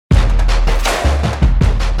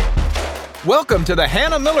Welcome to the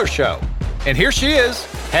Hannah Miller Show. And here she is,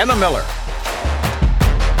 Hannah Miller.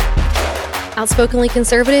 Outspokenly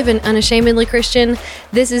conservative and unashamedly Christian.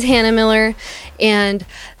 This is Hannah Miller, and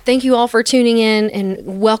thank you all for tuning in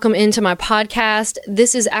and welcome into my podcast.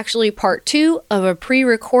 This is actually part 2 of a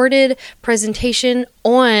pre-recorded presentation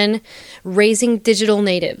on raising digital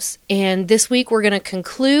natives. And this week we're going to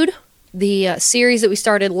conclude the series that we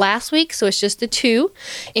started last week, so it's just a 2,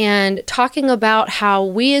 and talking about how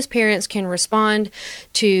we as parents can respond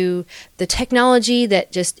to the technology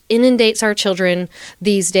that just inundates our children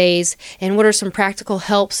these days, and what are some practical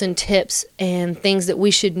helps and tips and things that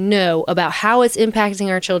we should know about how it's impacting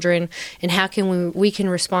our children, and how can we can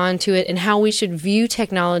respond to it, and how we should view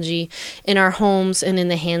technology in our homes and in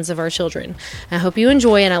the hands of our children. I hope you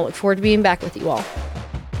enjoy, and I look forward to being back with you all.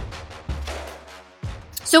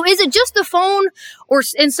 So is it just the phone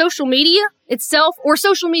and social media itself, or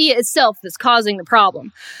social media itself that's causing the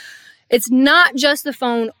problem? It's not just the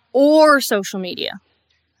phone or social media,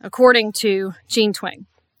 according to Jean Twenge.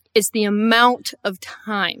 It's the amount of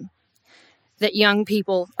time that young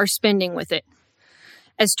people are spending with it.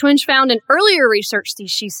 As Twenge found in earlier research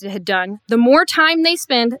she had done, the more time they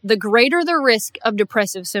spend, the greater the risk of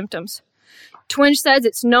depressive symptoms. Twenge says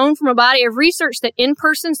it's known from a body of research that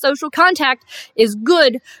in-person social contact is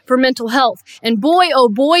good for mental health. And boy, oh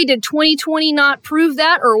boy, did 2020 not prove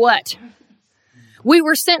that, or what? We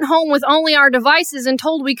were sent home with only our devices and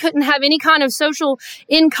told we couldn't have any kind of social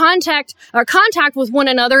contact with one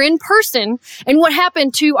another in person. And what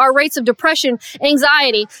happened to our rates of depression,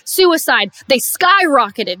 anxiety, suicide? They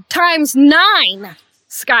skyrocketed, times 9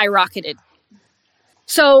 skyrocketed.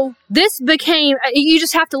 So this became, you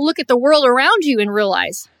just have to look at the world around you and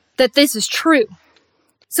realize that this is true.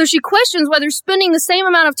 So she questions whether spending the same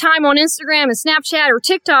amount of time on Instagram and Snapchat or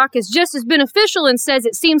TikTok is just as beneficial, and says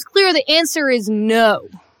it seems clear the answer is no.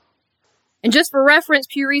 And just for reference,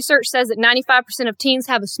 Pew Research says that 95% of teens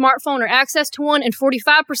have a smartphone or access to one, and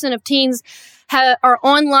 45% of teens are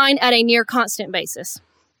online at a near constant basis,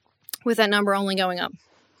 with that number only going up.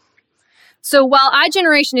 So while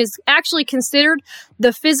iGeneration is actually considered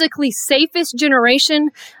the physically safest generation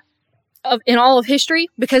in all of history,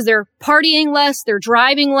 because they're partying less, they're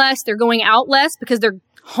driving less, they're going out less because they're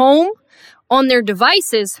home on their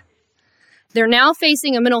devices, they're now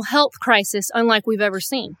facing a mental health crisis unlike we've ever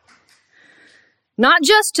seen. Not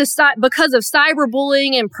just because of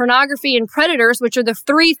cyberbullying and pornography and predators, which are the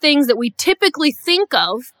 3 things that we typically think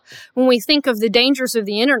of when we think of the dangers of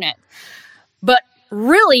the internet, but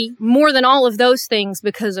really, more than all of those things,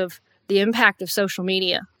 because of the impact of social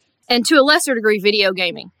media, and to a lesser degree, video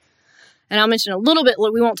gaming. And I'll mention a little bit,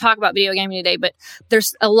 we won't talk about video gaming today, but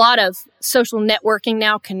there's a lot of social networking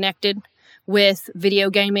now connected with video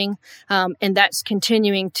gaming, and that's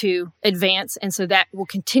continuing to advance. And so that will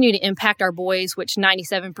continue to impact our boys, which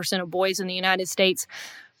 97% of boys in the United States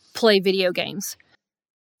play video games.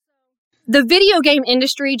 The video game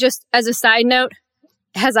industry, just as a side note,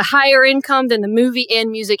 has a higher income than the movie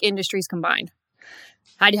and music industries combined.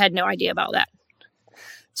 I had no idea about that.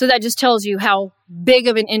 So that just tells you how big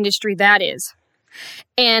of an industry that is.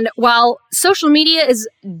 And while social media is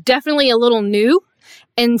definitely a little new,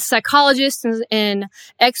 and psychologists and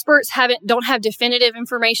experts don't have definitive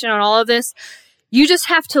information on all of this, you just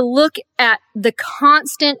have to look at the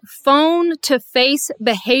constant phone-to-face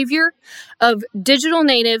behavior of digital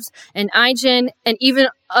natives and iGen, and even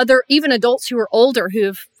adults who are older who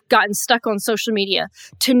have gotten stuck on social media,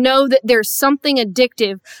 to know that there's something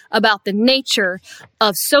addictive about the nature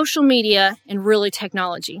of social media and really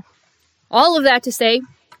technology. All of that to say,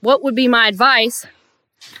 what would be my advice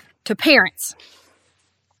to parents?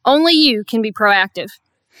 Only you can be proactive.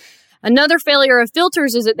 Another failure of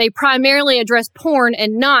filters is that they primarily address porn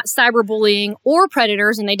and not cyberbullying or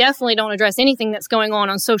predators, and they definitely don't address anything that's going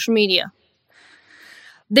on social media.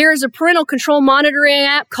 There is a parental control monitoring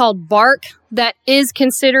app called Bark that is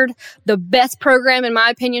considered the best program, in my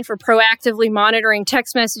opinion, for proactively monitoring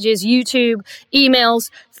text messages, YouTube, emails,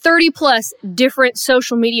 30 plus different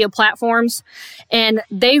social media platforms, and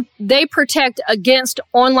they protect against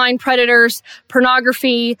online predators,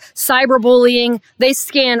 pornography, cyberbullying. They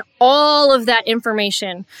scan all of that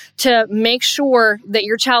information to make sure that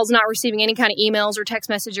your child's not receiving any kind of emails or text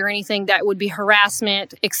message or anything that would be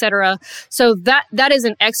harassment, etc. So that is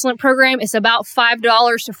an excellent program. It's about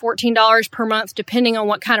 $5 to $14 per month, depending on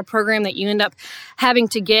what kind of program that you end up having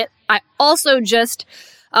to get. I also just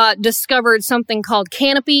discovered something called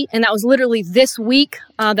Canopy, and that was literally this week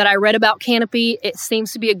that I read about Canopy. It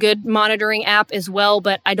seems to be a good monitoring app as well,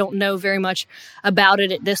 but I don't know very much about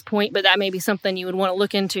it at this point, but that may be something you would want to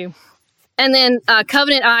look into. And then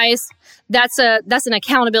Covenant Eyes, that's an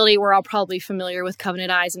accountability. We're all probably familiar with Covenant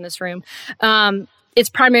Eyes in this room. It's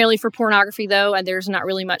primarily for pornography, though, and there's not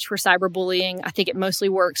really much for cyberbullying. I think it mostly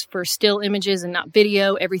works for still images and not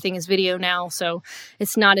video. Everything is video now, so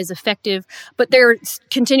it's not as effective. But they're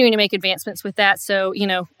continuing to make advancements with that. So,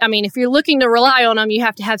 if you're looking to rely on them, you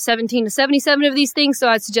have to have 17 to 77 of these things, so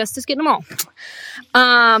I'd suggest just getting them all.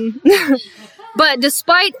 But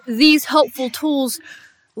despite these helpful tools,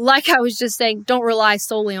 like I was just saying, don't rely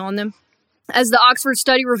solely on them. As the Oxford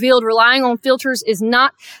study revealed, relying on filters is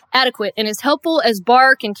not adequate. And as helpful as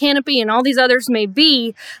Bark and Canopy and all these others may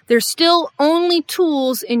be, they're still only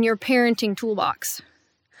tools in your parenting toolbox.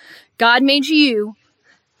 God made you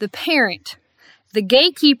the parent, the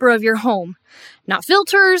gatekeeper of your home. Not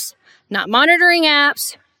filters, not monitoring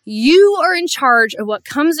apps. You are in charge of what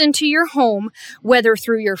comes into your home, whether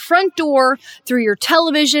through your front door, through your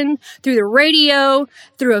television, through the radio,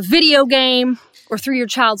 through a video game, or through your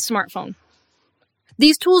child's smartphone.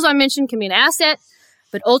 These tools I mentioned can be an asset,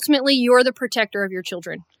 but ultimately you're the protector of your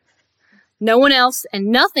children. No one else and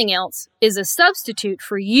nothing else is a substitute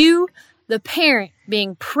for you, the parent,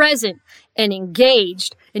 being present and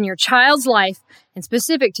engaged in your child's life, and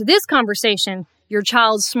specific to this conversation, your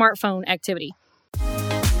child's smartphone activity.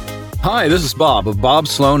 Hi, this is Bob of Bob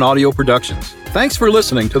Sloan Audio Productions. Thanks for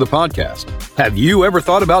listening to the podcast. Have you ever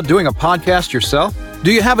thought about doing a podcast yourself?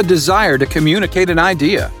 Do you have a desire to communicate an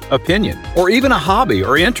idea, opinion, or even a hobby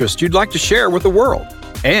or interest you'd like to share with the world?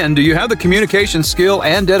 And do you have the communication skill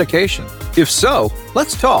and dedication? If so,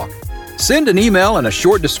 let's talk. Send an email and a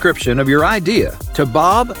short description of your idea to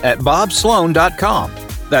bob@bobslone.com.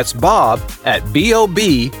 That's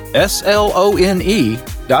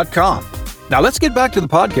bob@BOBSLONE.com. Now let's get back to the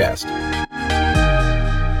podcast.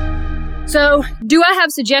 So, do I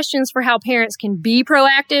have suggestions for how parents can be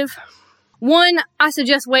proactive? One, I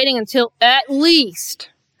suggest waiting until at least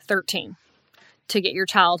 13 to get your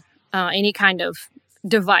child any kind of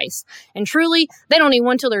device. And truly, they don't need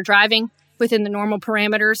one till they're driving within the normal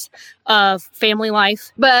parameters of family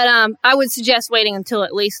life. But I would suggest waiting until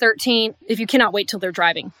at least 13 if you cannot wait till they're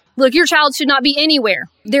driving. Look, your child should not be anywhere.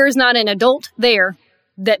 There is not an adult there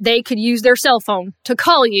that they could use their cell phone to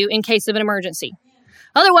call you in case of an emergency.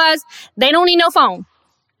 Otherwise, they don't need no phone.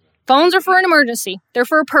 Phones are for an emergency. They're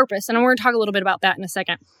for a purpose, and I'm going to talk a little bit about that in a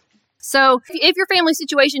second. So if your family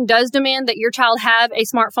situation does demand that your child have a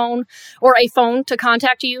smartphone or a phone to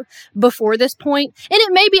contact you before this point, and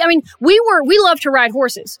it may be, we love to ride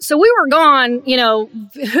horses. So we were gone,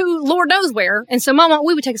 who Lord knows where. And so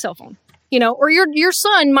we would take a cell phone, or your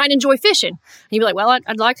son might enjoy fishing. And you'd be like, well,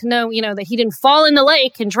 I'd like to know, that he didn't fall in the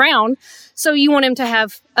lake and drown. So you want him to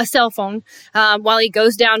have a cell phone while he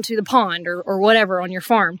goes down to the pond or whatever on your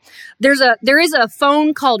farm. There is a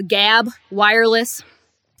phone called Gabb Wireless,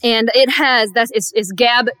 and it's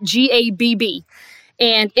Gabb, Gabb,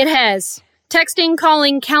 and it has texting,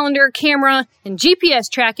 calling, calendar, camera, and GPS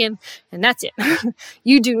tracking, and that's it.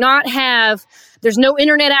 There's no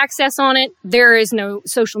internet access on it. There is no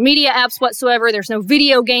social media apps whatsoever. There's no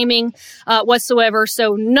video gaming whatsoever.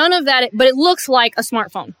 So none of that, but it looks like a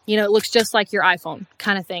smartphone. It looks just like your iPhone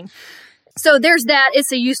kind of thing. So there's that.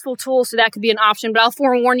 It's a useful tool, so that could be an option. But I'll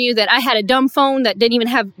forewarn you that I had a dumb phone that didn't even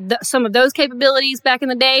have some of those capabilities back in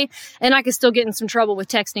the day, and I could still get in some trouble with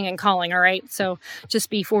texting and calling, all right? So just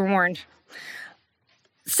be forewarned.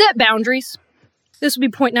 Set boundaries. This would be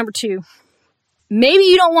point number 2. Maybe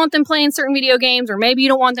you don't want them playing certain video games, or maybe you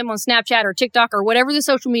don't want them on Snapchat or TikTok or whatever the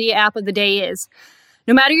social media app of the day is.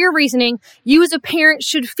 No matter your reasoning, you as a parent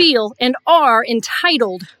should feel and are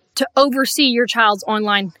entitled to oversee your child's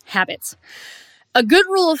online habits. A good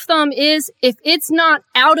rule of thumb is if it's not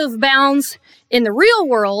out of bounds in the real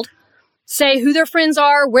world, say who their friends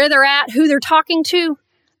are, where they're at, who they're talking to,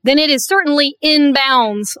 then it is certainly in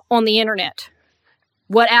bounds on the internet.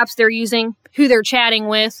 What apps they're using, who they're chatting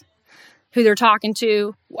with, who they're talking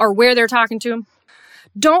to, or where they're talking to them.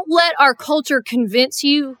 Don't let our culture convince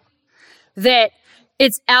you that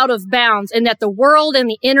it's out of bounds and that the world and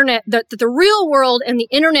the internet, that the real world and the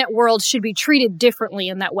internet world should be treated differently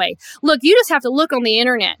in that way. Look, you just have to look on the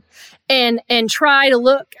internet and try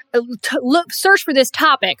to search for this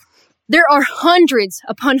topic. There are hundreds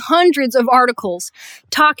upon hundreds of articles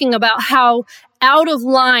talking about how out of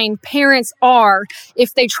line parents are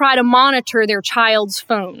if they try to monitor their child's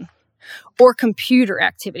phone or computer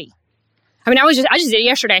activity. I just did it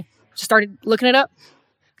yesterday. Just started looking it up.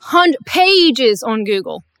 Pages on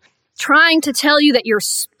Google trying to tell you that you're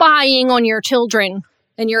spying on your children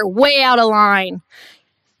and you're way out of line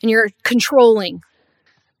and you're controlling.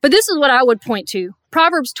 But this is what I would point to.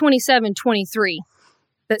 Proverbs 27:23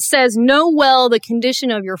 that says, "Know well the condition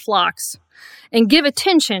of your flocks, and give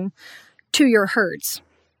attention to your herds.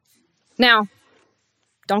 Now,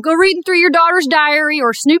 don't go reading through your daughter's diary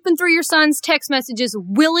or snooping through your son's text messages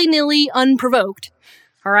willy-nilly, unprovoked.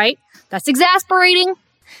 All right? That's exasperating.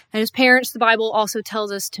 And as parents, the Bible also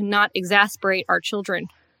tells us to not exasperate our children.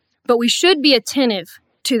 But we should be attentive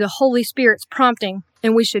to the Holy Spirit's prompting,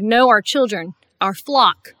 and we should know our children, our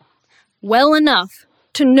flock, well enough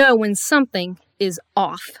to know when something is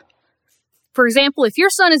off. For example, if your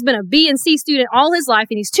son has been a B and C student all his life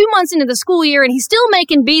and he's 2 months into the school year and he's still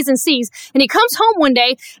making B's and C's, and he comes home one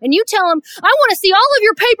day and you tell him, I want to see all of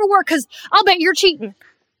your paperwork because I'll bet you're cheating.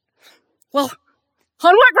 Well,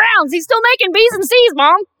 on what grounds? He's still making B's and C's,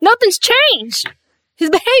 Mom. Nothing's changed. His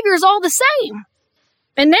behavior is all the same.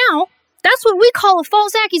 And now, that's what we call a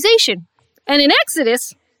false accusation. And in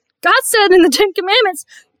Exodus, God said in the 10 Commandments,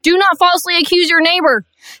 do not falsely accuse your neighbor.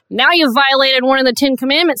 Now you've violated one of the 10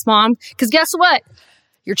 Commandments, Mom, because guess what?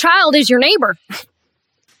 Your child is your neighbor.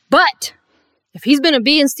 But if he's been a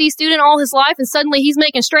B and C student all his life and suddenly he's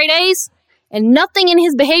making straight A's and nothing in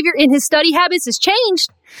his behavior, in his study habits has changed,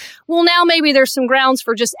 well, now maybe there's some grounds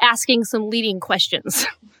for just asking some leading questions.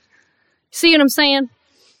 See what I'm saying?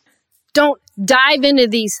 Don't dive into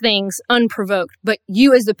these things unprovoked, but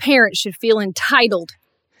you as the parent should feel entitled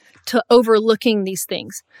to overlooking these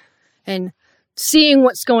things and seeing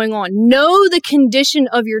what's going on. Know the condition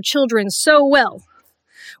of your children so well.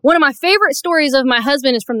 One of my favorite stories of my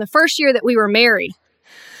husband is from the first year that we were married.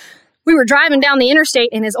 We were driving down the interstate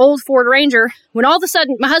in his old Ford Ranger when all of a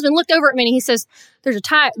sudden my husband looked over at me and he says,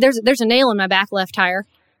 there's a nail in my back left tire.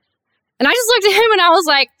 And I just looked at him and I was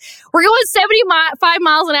like, we're going 75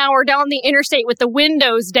 miles an hour down the interstate with the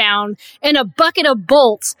windows down and a bucket of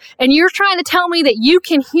bolts. And you're trying to tell me that you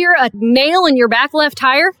can hear a nail in your back left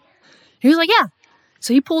tire? He was like, yeah.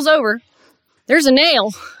 So he pulls over. There's a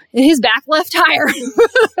nail in his back left tire.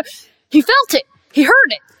 He felt it. He heard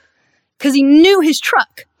it because he knew his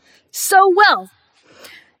truck so well.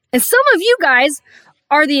 And some of you guys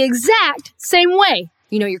are the exact same way.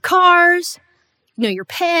 You know your cars, you know your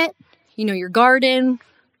pet, you know your garden.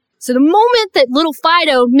 So the moment that little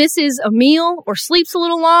Fido misses a meal or sleeps a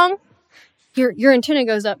little long, your antenna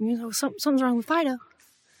goes up and you go, something's wrong with Fido.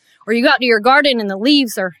 Or you go out to your garden and the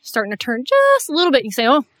leaves are starting to turn just a little bit. And you say,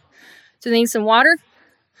 oh, do they need some water?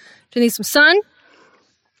 Do they need some sun?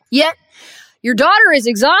 Yet, your daughter is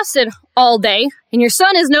exhausted all day and your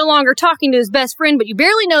son is no longer talking to his best friend, but you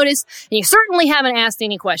barely notice and you certainly haven't asked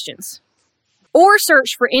any questions or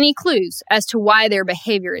searched for any clues as to why their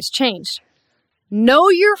behavior has changed. Know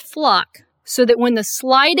your flock so that when the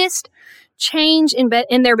slightest change in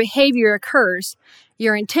their behavior occurs,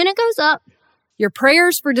 your antenna goes up, your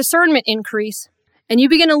prayers for discernment increase, and you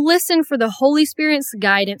begin to listen for the Holy Spirit's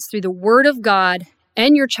guidance through the Word of God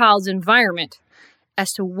and your child's environment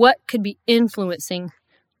as to what could be influencing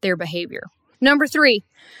their behavior. Number 3,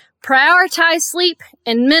 prioritize sleep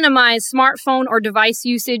and minimize smartphone or device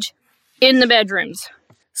usage in the bedrooms.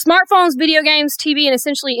 Smartphones, video games, TV, and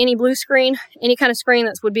essentially any blue screen, any kind of screen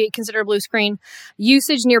that would be considered a blue screen,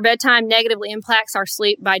 usage near bedtime negatively impacts our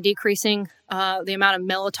sleep by decreasing the amount of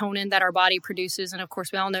melatonin that our body produces. And of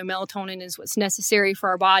course, we all know melatonin is what's necessary for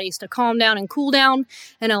our bodies to calm down and cool down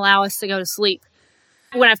and allow us to go to sleep.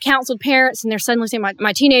 When I've counseled parents and they're suddenly saying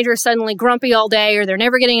my teenager is suddenly grumpy all day or they're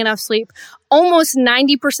never getting enough sleep, almost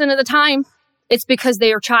 90% of the time, it's because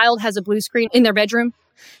their child has a blue screen in their bedroom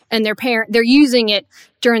and they're using it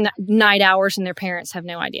during the night hours and their parents have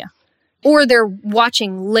no idea. Or they're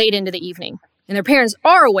watching late into the evening and their parents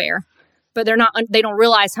are aware, but they don't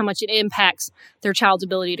realize how much it impacts their child's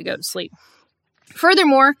ability to go to sleep.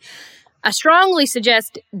 Furthermore, I strongly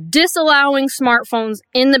suggest disallowing smartphones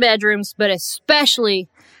in the bedrooms, but especially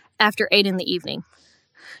after 8 in the evening.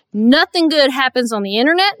 Nothing good happens on the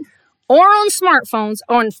internet or on smartphones,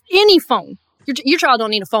 on any phone. Your child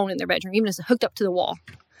don't need a phone in their bedroom, even if it's hooked up to the wall.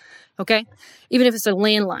 Okay? Even if it's a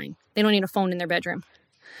landline, they don't need a phone in their bedroom.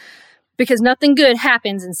 Because nothing good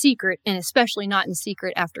happens in secret, and especially not in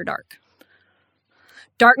secret after dark.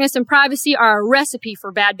 Darkness and privacy are a recipe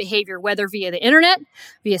for bad behavior, whether via the internet,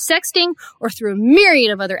 via sexting, or through a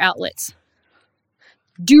myriad of other outlets.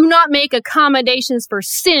 Do not make accommodations for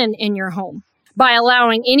sin in your home by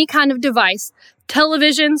allowing any kind of device,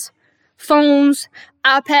 televisions, phones,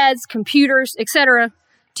 iPads, computers, etc.,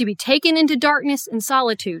 to be taken into darkness and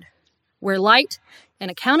solitude, where light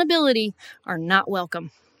and accountability are not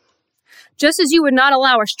welcome. Just as you would not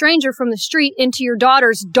allow a stranger from the street into your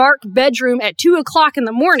daughter's dark bedroom at 2 o'clock in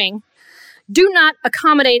the morning, do not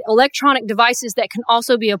accommodate electronic devices that can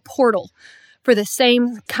also be a portal for the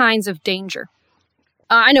same kinds of danger.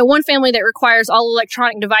 I know one family that requires all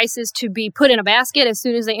electronic devices to be put in a basket as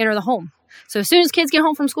soon as they enter the home. So as soon as kids get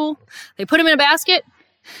home from school, they put them in a basket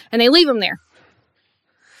and they leave them there.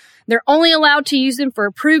 They're only allowed to use them for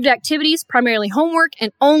approved activities, primarily homework,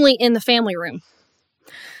 and only in the family room.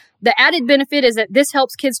 The added benefit is that this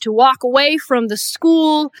helps kids to walk away from the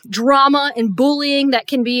school drama and bullying that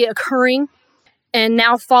can be occurring and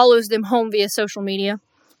now follows them home via social media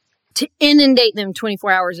to inundate them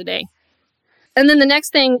 24 hours a day. And then the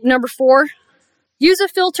next thing, number 4, use a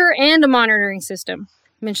filter and a monitoring system.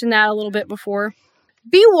 Mentioned that a little bit before.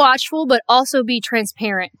 Be watchful, but also be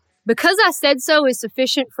transparent. Because I said so is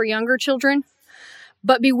sufficient for younger children,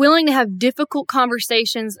 but be willing to have difficult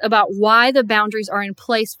conversations about why the boundaries are in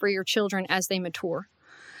place for your children as they mature.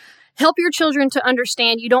 Help your children to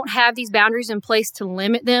understand you don't have these boundaries in place to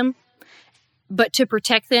limit them, but to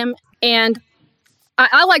protect them. And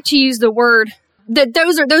I like to use the word that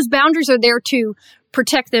those boundaries are there to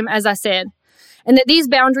protect them, as I said. And that these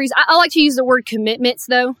boundaries, I like to use the word commitments,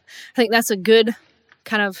 though. I think that's a good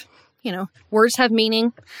kind of, words have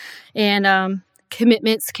meaning. And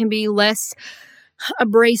commitments can be less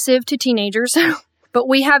abrasive to teenagers. But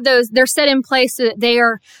we have those, they're set in place so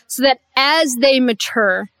that as they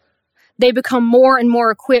mature, they become more and more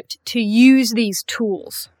equipped to use these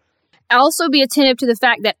tools. Also be attentive to the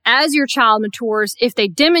fact that as your child matures, if they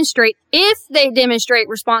demonstrate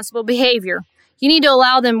responsible behavior, you need to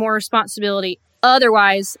allow them more responsibility.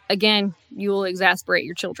 Otherwise, again, you will exasperate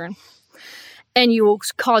your children and you will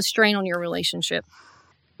cause strain on your relationship.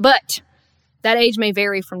 But that age may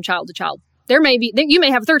vary from child to child. You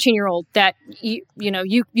may have a 13-year-old that you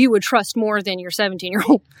would trust more than your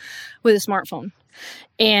 17-year-old with a smartphone.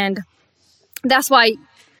 And that's why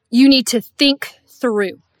you need to think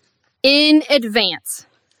through in advance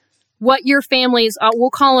what your family's, we'll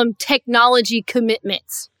call them technology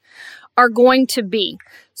commitments, are going to be.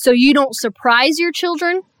 So you don't surprise your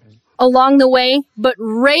children along the way, but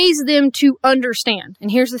raise them to understand. And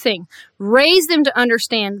here's the thing, raise them to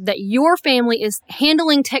understand that your family is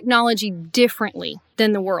handling technology differently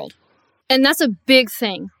than the world. And that's a big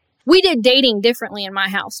thing. We did dating differently in my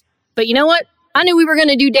house. But you know what? I knew we were going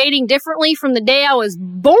to do dating differently from the day I was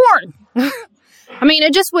born. I mean,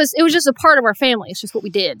 it was just a part of our family. It's just what we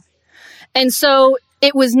did. And so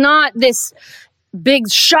it was not this big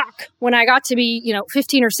shock when I got to be,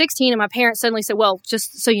 15 or 16 and my parents suddenly said, well,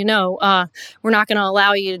 just so you know, we're not going to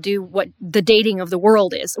allow you to do what the dating of the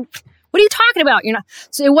world is. What are you talking about?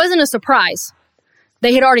 So it wasn't a surprise.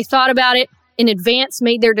 They had already thought about it in advance,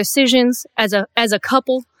 made their decisions as a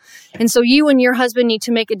couple. And so you and your husband need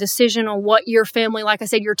to make a decision on what your family, like I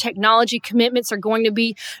said, your technology commitments are going to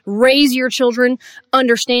be. Raise your children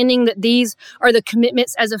understanding that these are the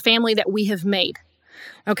commitments as a family that we have made.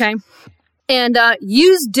 Okay? And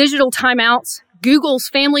use digital timeouts. Google's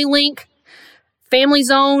Family Link, Family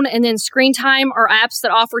Zone, and then Screen Time are apps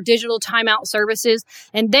that offer digital timeout services.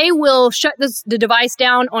 And they will shut the device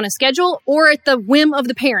down on a schedule or at the whim of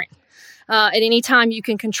the parent. At any time, you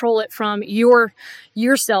can control it from your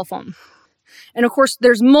cell phone. And of course,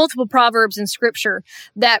 there's multiple proverbs in scripture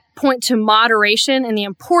that point to moderation and the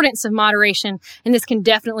importance of moderation. And this can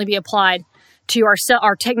definitely be applied to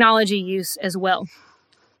our technology use as well.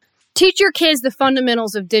 Teach your kids the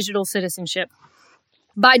fundamentals of digital citizenship.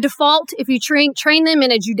 By default, if you train them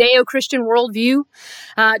in a Judeo-Christian worldview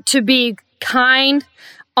to be kind,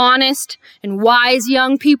 honest, and wise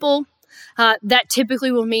young people, that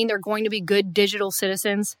typically will mean they're going to be good digital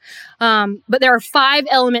citizens. But there are 5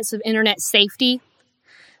 elements of internet safety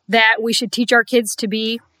that we should teach our kids to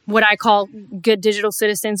be what I call good digital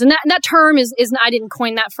citizens. And that term is I didn't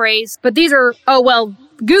coin that phrase, but these are,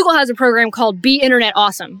 Google has a program called Be Internet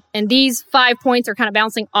Awesome. And these 5 points are kind of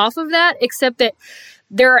bouncing off of that, except that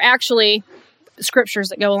there are actually scriptures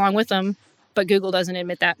that go along with them, but Google doesn't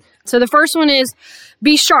admit that. So the first one is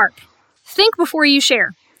be sharp. Think before you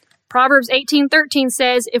share. Proverbs 18:13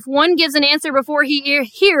 says, if one gives an answer before he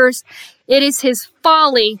hears, it is his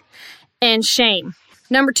folly and shame.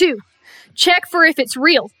 Number 2, check for if it's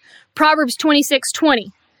real. Proverbs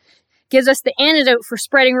 26:20 gives us the antidote for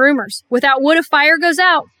spreading rumors. Without wood, a fire goes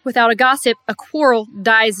out. Without a gossip, a quarrel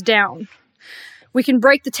dies down. We can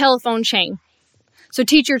break the telephone chain. So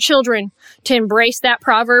teach your children to embrace that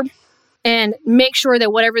proverb and make sure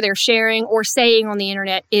that whatever they're sharing or saying on the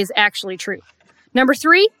internet is actually true. Number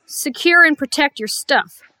 3, secure and protect your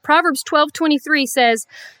stuff. Proverbs 12:23 says,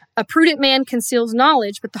 a prudent man conceals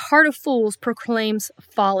knowledge, but the heart of fools proclaims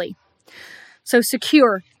folly. So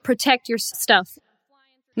secure, protect your stuff.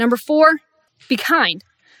 Number 4, be kind.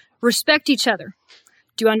 Respect each other.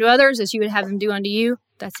 Do unto others as you would have them do unto you.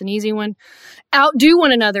 That's an easy one. Outdo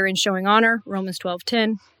one another in showing honor. Romans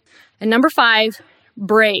 12:10. And number 5,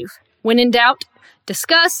 brave. When in doubt,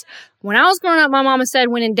 discuss. When I was growing up, my mama said,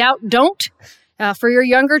 when in doubt, don't. For your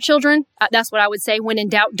younger children, that's what I would say. When in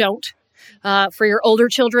doubt, don't. For your older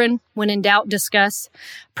children, when in doubt, discuss.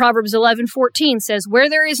 Proverbs 11:14 says, where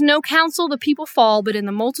there is no counsel, the people fall, but in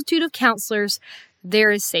the multitude of counselors,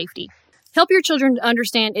 there is safety. Help your children to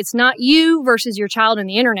understand it's not you versus your child and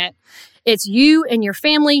the internet. It's you and your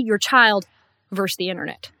family, your child versus the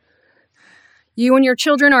internet. You and your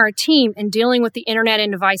children are a team in dealing with the internet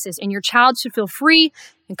and devices, and your child should feel free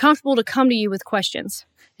and comfortable to come to you with questions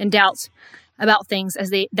and doubts about things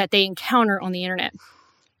that they encounter on the internet.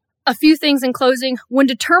 A few things in closing. When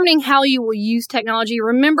determining how you will use technology,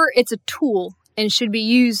 remember it's a tool and should be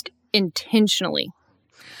used intentionally.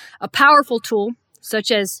 A powerful tool,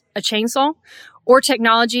 such as a chainsaw or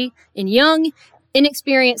technology, in young,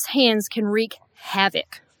 inexperienced hands can wreak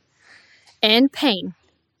havoc and pain.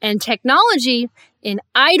 And technology in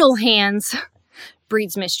idle hands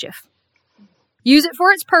breeds mischief. Use it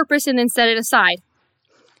for its purpose and then set it aside.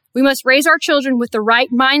 We must raise our children with the right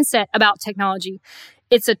mindset about technology.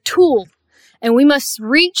 It's a tool, and we must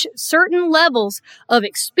reach certain levels of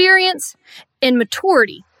experience and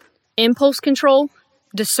maturity, impulse control,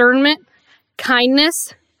 discernment,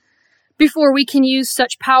 kindness, before we can use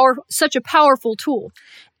such a powerful tool.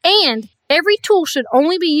 And every tool should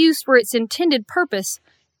only be used for its intended purpose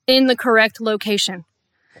in the correct location.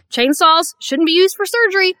 Chainsaws shouldn't be used for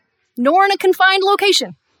surgery, nor in a confined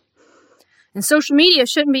location. And social media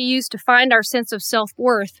shouldn't be used to find our sense of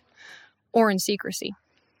self-worth or in secrecy.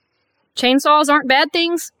 Chainsaws aren't bad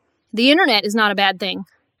things. The internet is not a bad thing.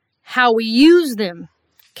 How we use them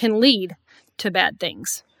can lead to bad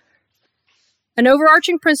things. An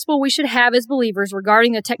overarching principle we should have as believers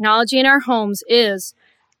regarding the technology in our homes is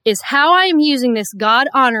how I am using this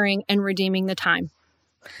God-honoring and redeeming the time.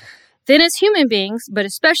 Then as human beings, but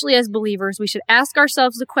especially as believers, we should ask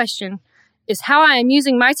ourselves the question, is how I am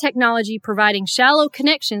using my technology providing shallow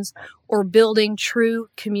connections or building true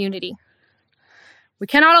community? We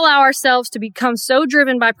cannot allow ourselves to become so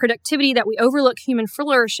driven by productivity that we overlook human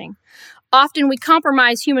flourishing. Often we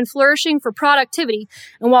compromise human flourishing for productivity,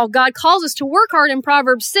 and while God calls us to work hard in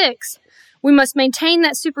Proverbs 6, we must maintain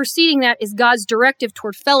that superseding that is God's directive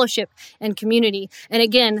toward fellowship and community, and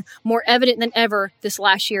again, more evident than ever this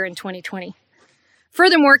last year in 2020.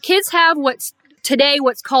 Furthermore, kids have what's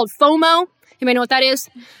called FOMO. You may know what that is?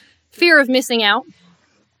 Fear of missing out.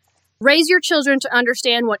 Raise your children to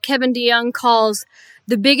understand what Kevin DeYoung calls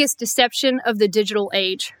the biggest deception of the digital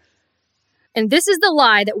age. And this is the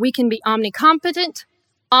lie that we can be omnicompetent,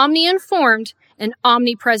 omni-informed, and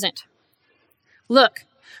omnipresent. Look,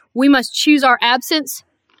 we must choose our absence,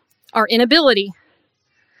 our inability,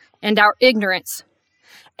 and our ignorance,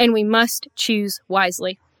 and we must choose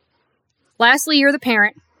wisely. Lastly, you're the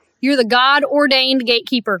parent. You're the God-ordained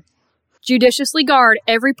gatekeeper. Judiciously guard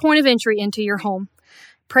every point of entry into your home.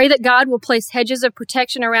 Pray that God will place hedges of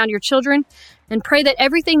protection around your children, and pray that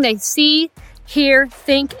everything they see, hear,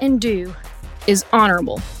 think, and do is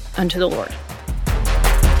honorable unto the Lord.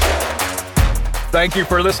 Thank you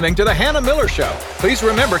for listening to The Hannah Miller Show. Please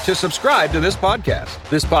remember to subscribe to this podcast.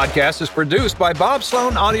 This podcast is produced by Bob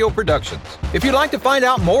Sloan Audio Productions. If you'd like to find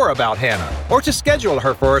out more about Hannah or to schedule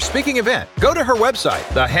her for a speaking event, go to her website,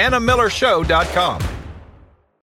 thehannahmillershow.com.